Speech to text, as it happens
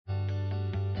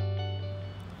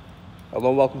Hello,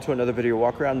 welcome to another video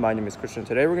walk around. My name is Christian.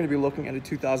 Today we're going to be looking at a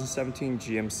 2017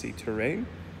 GMC Terrain.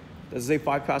 This is a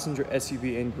 5-passenger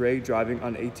SUV in gray, driving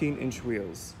on 18-inch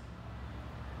wheels.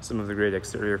 Some of the great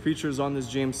exterior features on this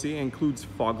GMC includes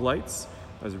fog lights,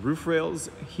 has roof rails,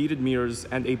 heated mirrors,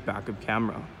 and a backup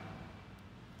camera.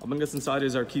 Helping us inside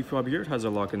is our key fob here. It has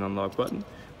our lock and unlock button.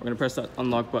 We're going to press that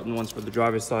unlock button once for the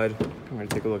driver's side. I'm going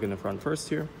to take a look in the front first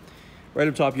here. Right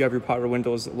up top, you have your power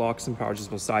windows, locks, and power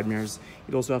adjustable side mirrors.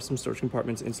 You'd also have some storage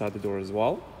compartments inside the door as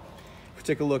well. If we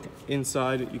take a look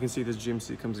inside, you can see this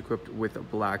GMC comes equipped with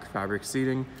black fabric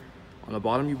seating. On the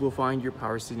bottom, you will find your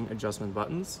power seating adjustment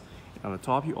buttons. And on the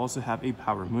top, you also have a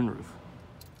power moonroof.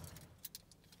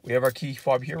 We have our key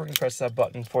fob here. We're going to press that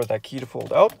button for that key to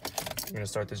fold out. We're going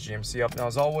to start this GMC up. Now,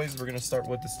 as always, we're going to start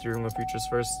with the steering wheel features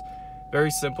first.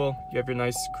 Very simple. You have your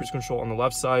nice cruise control on the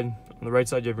left side. On the right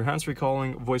side, you have your hands-free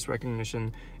calling, voice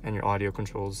recognition, and your audio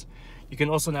controls. You can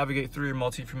also navigate through your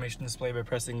multi-information display by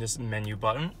pressing this menu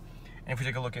button. And if we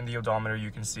take a look in the odometer, you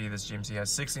can see this GMC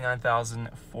has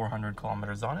 69,400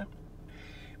 kilometers on it.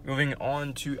 Moving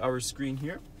on to our screen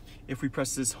here. If we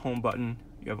press this home button,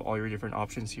 you have all your different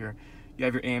options here. You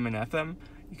have your AM and FM.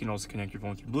 You can also connect your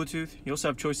phone through Bluetooth. You also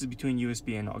have choices between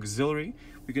USB and auxiliary.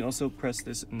 We can also press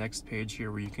this next page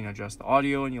here where you can adjust the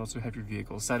audio, and you also have your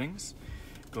vehicle settings.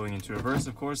 Going into reverse,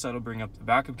 of course, that'll bring up the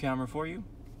backup camera for you.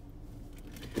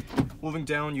 Moving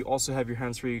down, you also have your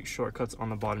hands-free shortcuts on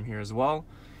the bottom here as well.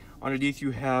 Underneath,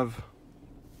 you have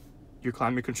your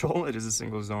climate control. It is a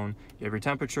single zone. You have your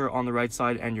temperature on the right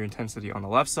side and your intensity on the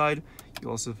left side.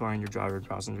 You'll also find your driver and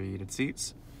passenger heated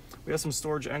seats. We have some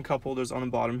storage and cup holders on the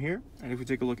bottom here. And if we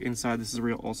take a look inside, this is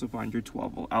where you'll also find your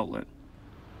 12-volt outlet.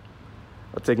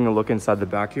 Taking a look inside the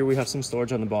back here, we have some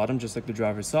storage on the bottom, just like the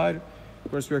driver's side. Of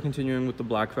course, we are continuing with the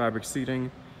black fabric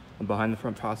seating. And behind the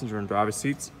front passenger and driver's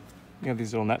seats, you have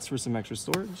these little nets for some extra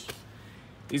storage.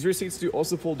 These rear seats do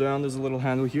also fold down. There's a little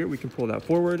handle here. We can pull that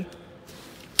forward.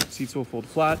 Seats will fold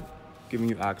flat, giving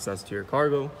you access to your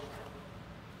cargo.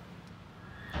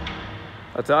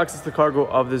 To access the cargo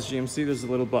of this GMC, there's a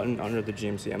little button under the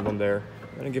GMC emblem there.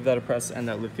 I'm going to give that a press, and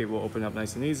that lift gate will open up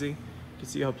nice and easy. You can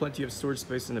see you have plenty of storage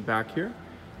space in the back here.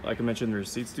 Like I mentioned, the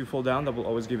seats do fold down. That will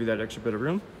always give you that extra bit of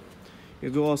room. You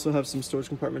do also have some storage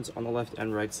compartments on the left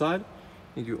and right side.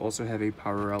 You do also have a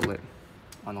power outlet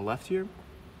on the left here.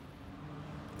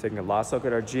 Taking a last look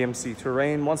at our GMC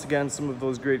Terrain. Once again, some of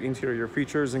those great interior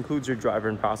features includes your driver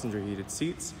and passenger heated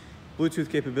seats, Bluetooth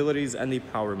capabilities, and the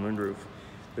power moonroof.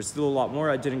 There's still a lot more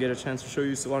I didn't get a chance to show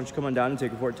you, so why don't you come on down and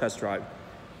take it for a test drive.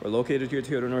 We're located here at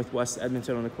Toyota Northwest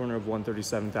Edmonton on the corner of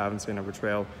 137th Ave and St.Albert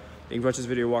Trail. Thank you for watching this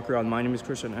video walk around. My name is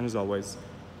Christian, and as always,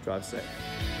 drive safe.